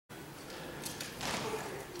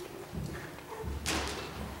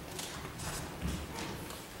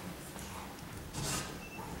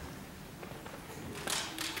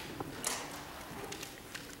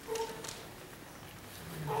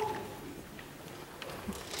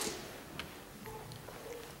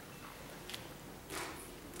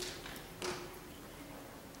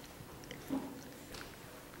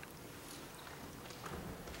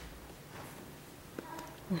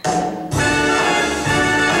How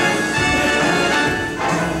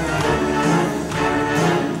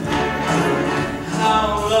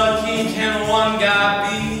lucky can one guy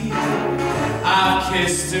be? I've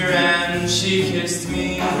kissed her and she kissed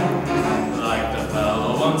me. Like the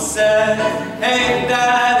fellow once said, ain't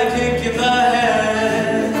that a kick in the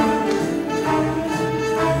head?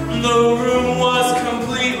 The room was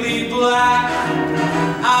completely black.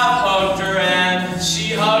 I've hugged her and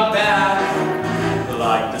she hugged back.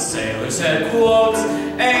 Like the sailor said, quote,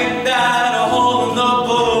 ain't that a hole in the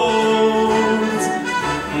boat?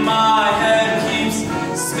 My head keeps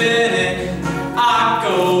spinning. I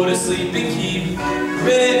go to sleep and keep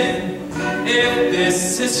grinning. If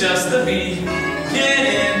this is just the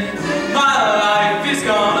beginning, my life is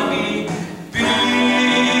gonna be beautiful.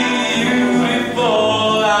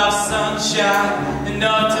 Have sunshine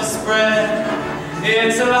enough to spread.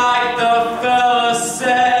 It's like the fella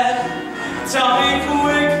said, tell me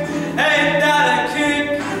quick, ain't that a kick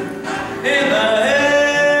in the head?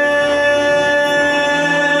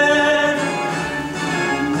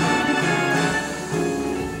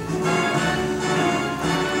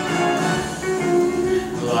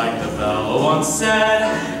 Like the fellow once said,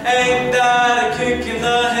 ain't that a kick in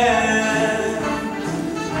the head?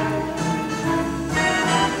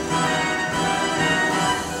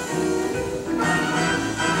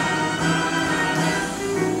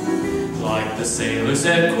 Like the sailor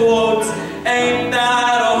said, quote, ain't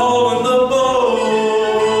that a hole in the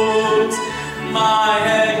boat? My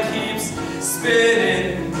head keeps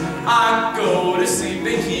spinning. I go to sleep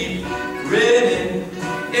and keep grinning.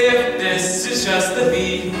 If this is just the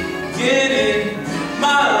beginning,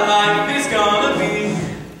 my life is gonna be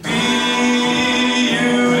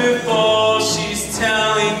beautiful. She's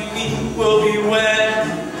telling me we'll be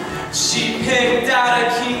wed. She picked out a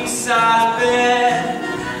king-size bed.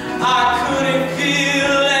 I couldn't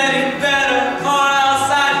feel any better, or else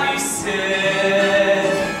I'd be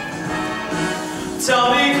sick. Tell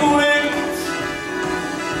me quick,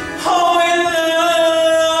 oh, we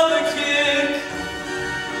love the kick.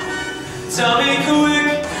 Tell me quick,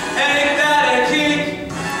 ain't that a kick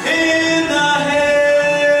in the head?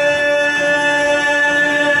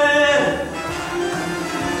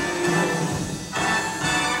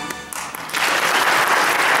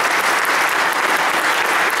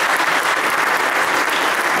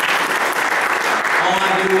 All I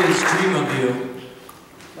do is dream of you.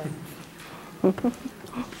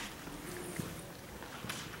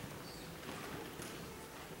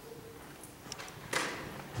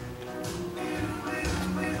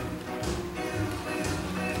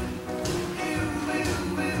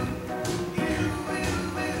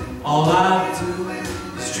 All I do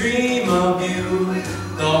is dream of you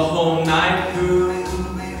the whole night through.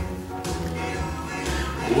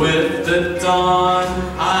 With the dawn,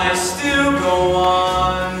 I still go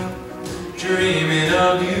on dreaming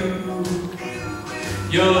of you.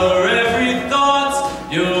 You're every thought,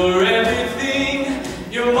 you're everything,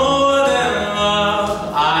 you're more than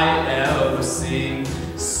love I ever sing.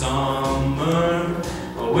 Summer,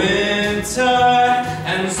 winter,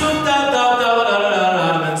 and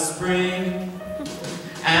and spring,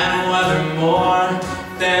 and weather more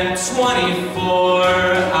than 24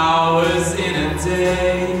 hours in a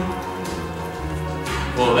day.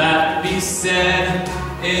 Will that be said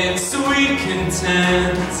in sweet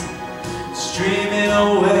content, streaming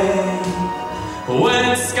away?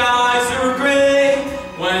 When skies are gray,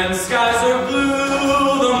 when skies are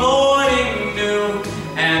blue, the morning, noon,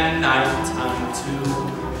 and nighttime too.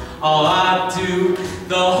 All I do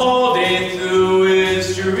the whole day through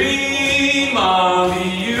is dream of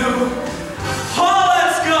you. Oh,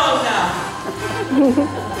 let's go now.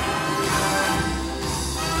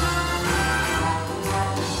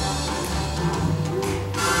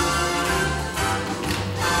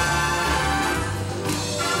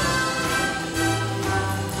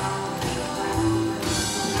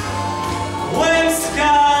 When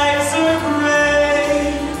skies are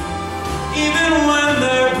gray, even when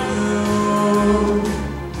they're blue,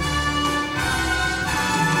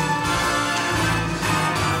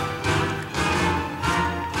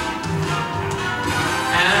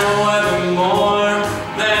 and weather more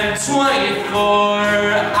than 24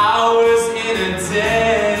 hours in a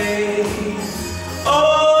day.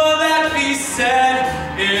 Oh, that be said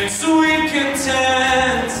in sweet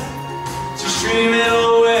content, to stream it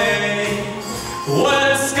away.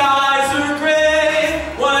 When skies are gray,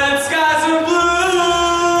 when skies are blue,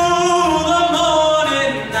 the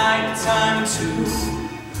morning, nighttime too.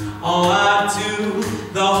 All I do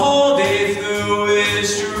the whole day through is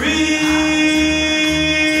dream